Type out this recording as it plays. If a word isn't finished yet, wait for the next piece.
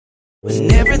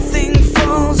When everything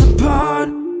falls apart,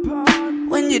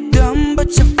 when you're dumb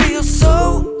but you feel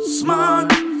so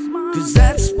smart, 'cause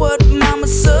that's what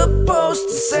mama's supposed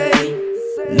to say.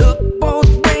 Look both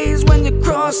ways when you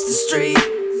cross the street.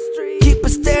 Keep a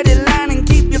steady line and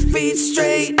keep your feet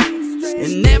straight,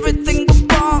 and everything will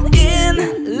fall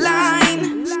in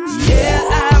line. Yeah,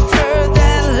 I've heard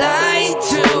that lie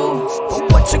too.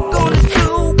 But what you gonna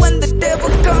do when the devil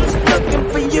comes looking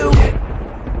for you?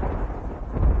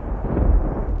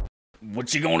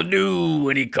 What you gonna do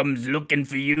when he comes looking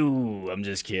for you? I'm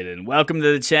just kidding. Welcome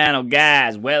to the channel,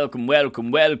 guys. Welcome. We're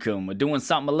doing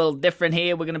something a little different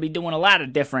here. We're gonna be doing a lot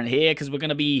of different here because we're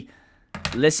gonna be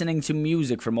listening to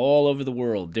music from all over the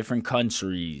world, different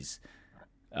countries.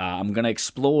 I'm gonna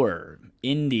explore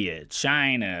India,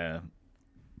 China,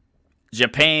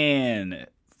 Japan,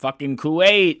 fucking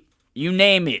Kuwait, you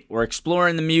name it. We're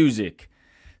exploring the music.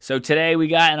 So today we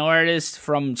got an artist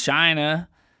from China.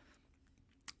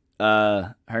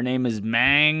 Her name is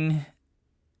Mang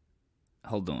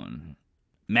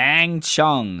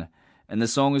Chung, and the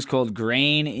song is called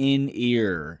Grain in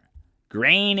Ear.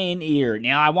 Grain in Ear.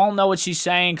 Now, I won't know what she's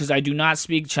saying because I do not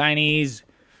speak Chinese,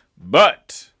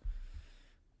 but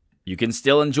you can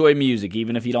still enjoy music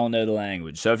even if you don't know the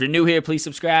language. So if you're new here, please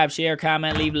subscribe, share,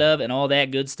 comment, leave love, and all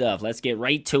that good stuff. Let's get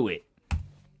right to it.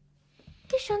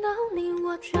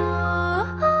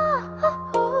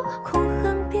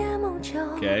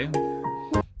 Okay.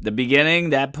 The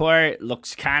beginning, that part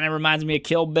kind of reminds me of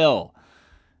Kill Bill.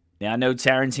 Now, I know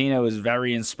Tarantino is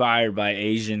very inspired by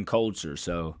Asian culture,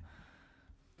 so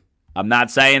I'm not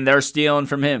saying they're stealing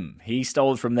from him. He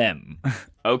stole from them.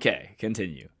 Okay,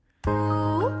 continue.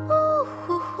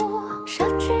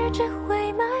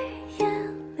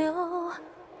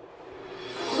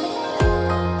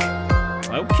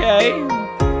 Okay.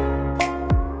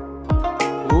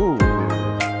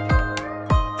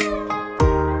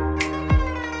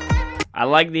 I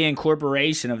like the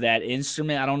incorporation of that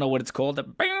instrument. I don't know what it's called.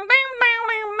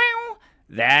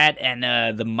 That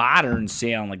and the modern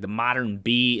sound, like the modern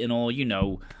beat and all, you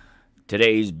know,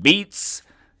 today's beats.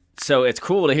 So it's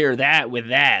cool to hear that with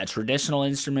that. A traditional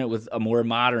instrument with a more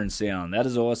modern sound. That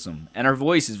is awesome. And her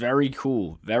voice is very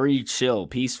cool, very chill,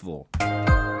 peaceful.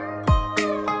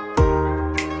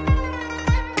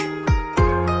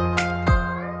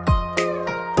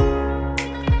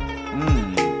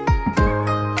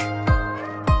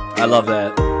 I love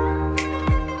that.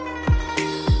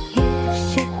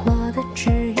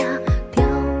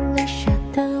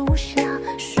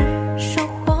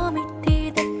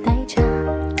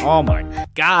 Oh my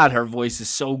God, her voice is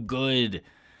so good.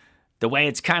 The way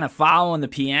it's kind of following the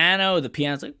piano's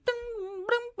like,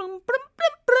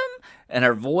 and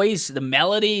her voice, the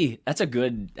melody, that's a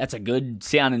good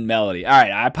sounding melody. All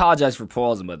right, I apologize for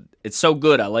pausing, but it's so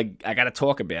good. I gotta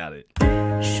talk about it.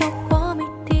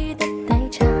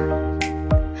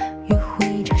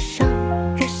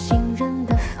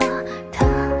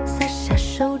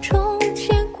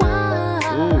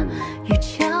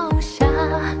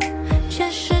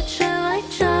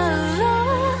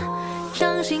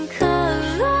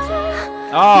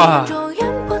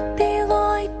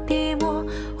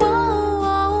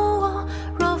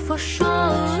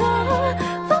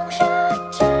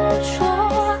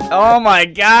 Oh my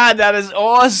God, that is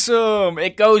awesome.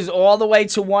 It goes all the way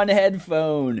to one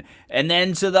headphone and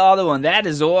then to the other one. That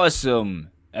is awesome.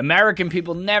 American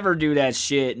people never do that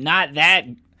shit. Not that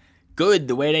good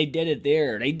the way they did it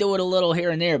there. They do it a little here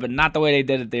and there, but not the way they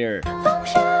did it there.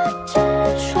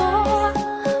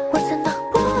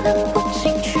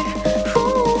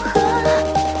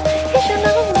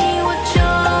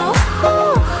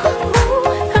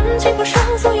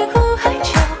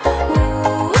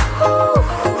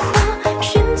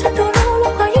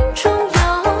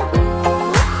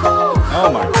 Oh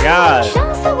my God.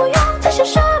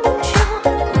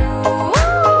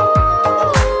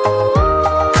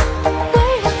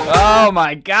 Oh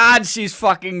my God, she's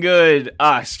fucking good.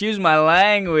 Excuse my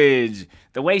language.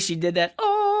 The way she did that,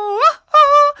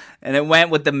 and it went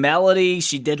with the melody.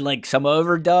 She did like some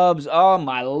overdubs. Oh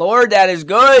my Lord, that is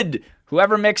good.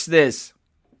 Whoever mixed this,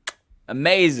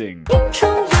 amazing.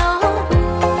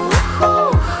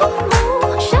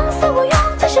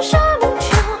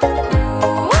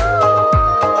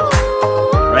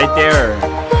 Right there.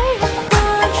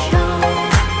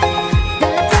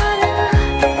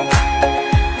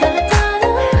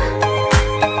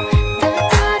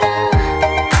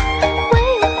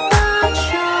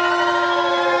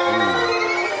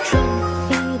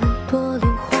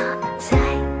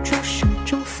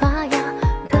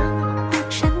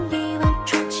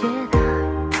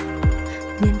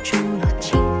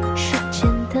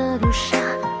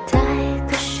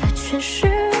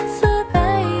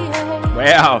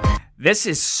 Wow, this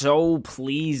is so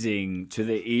pleasing to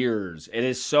the ears. It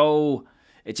is so,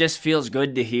 it just feels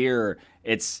good to hear.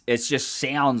 It's just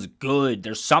sounds good.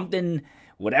 There's something,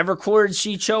 whatever chords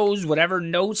she chose, whatever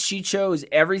notes she chose,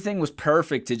 everything was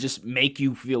perfect to just make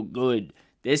you feel good.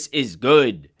 This is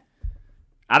good.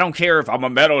 I don't care if I'm a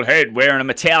metalhead wearing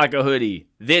a Metallica hoodie.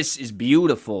 This is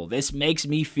beautiful. This makes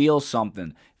me feel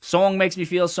something. If song makes me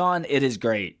feel something, it is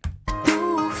great.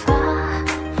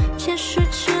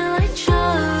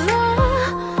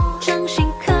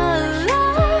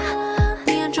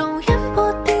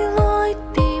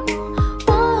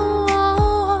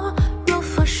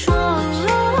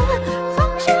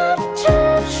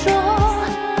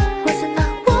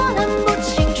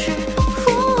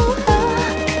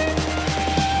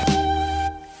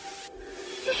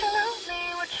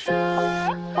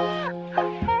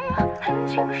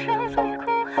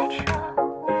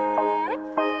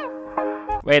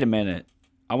 Wait a minute.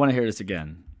 I want to hear this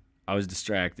again. I was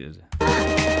distracted.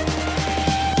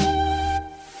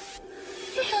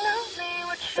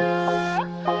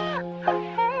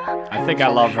 I think I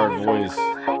love her voice.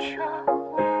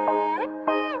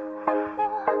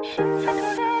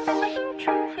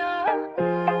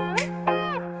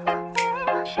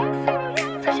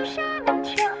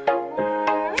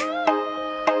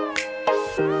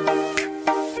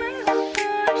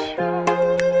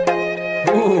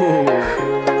 Ooh.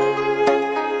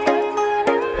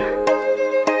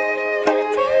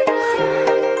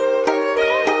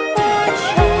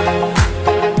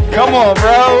 Come on,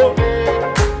 bro.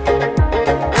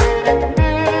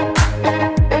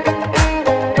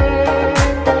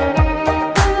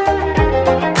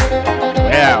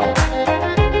 Wow.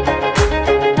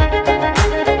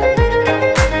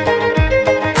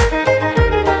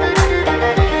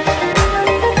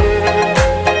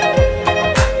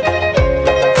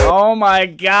 Oh my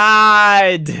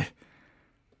God.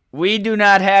 We do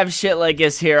not have shit like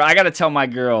this here. I gotta tell my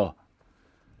girl.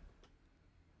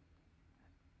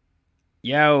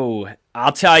 Yo,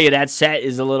 I'll tell you, that set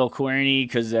is a little corny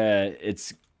because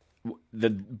it's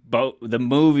the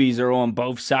movies are on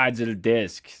both sides of the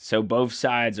disc, so both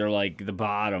sides are like the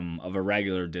bottom of a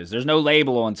regular disc. There's no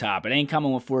label on top. It ain't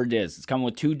coming with 4 discs. It's coming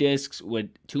with 2 discs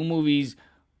with 2 movies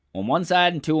on one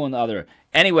side and 2 on the other.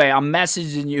 Anyway, I'm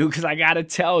messaging you because I gotta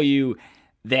tell you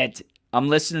that I'm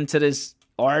listening to this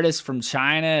artist from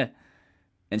China,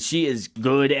 and she is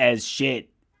good as shit.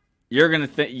 You're gonna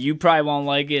think you probably won't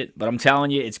like it, but I'm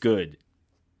telling you, it's good.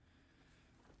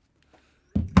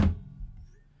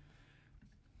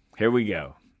 Here we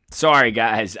go. Sorry,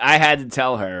 guys. I had to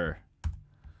tell her.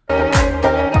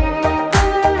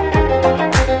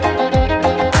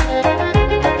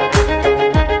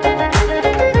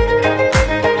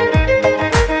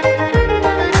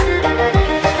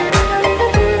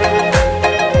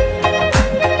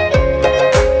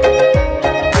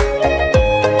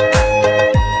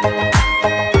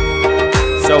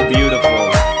 So beautiful.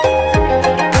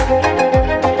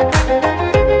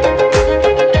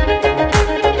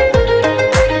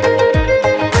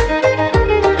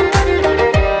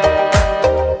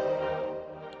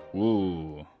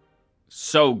 Ooh.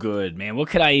 So good, man. What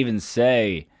could I even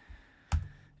say?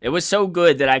 It was so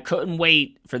good that I couldn't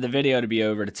wait for the video to be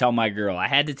over to tell my girl. I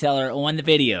had to tell her on the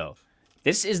video.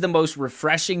 This is the most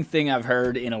refreshing thing I've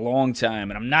heard in a long time,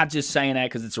 and I'm not just saying that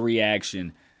because it's a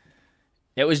reaction.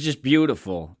 It was just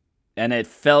beautiful, and it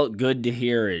felt good to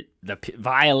hear it. The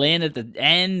violin at the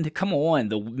end, come on.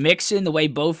 The mixing, the way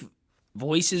both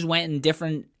voices went in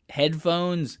different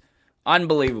headphones,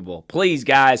 unbelievable. Please,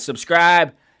 guys,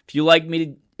 subscribe. If you like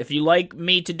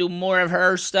me to do more of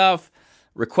her stuff,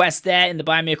 request that in the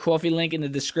Buy Me a Coffee link in the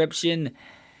description.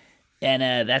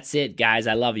 And that's it, guys.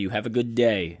 I love you. Have a good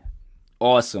day.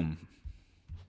 Awesome.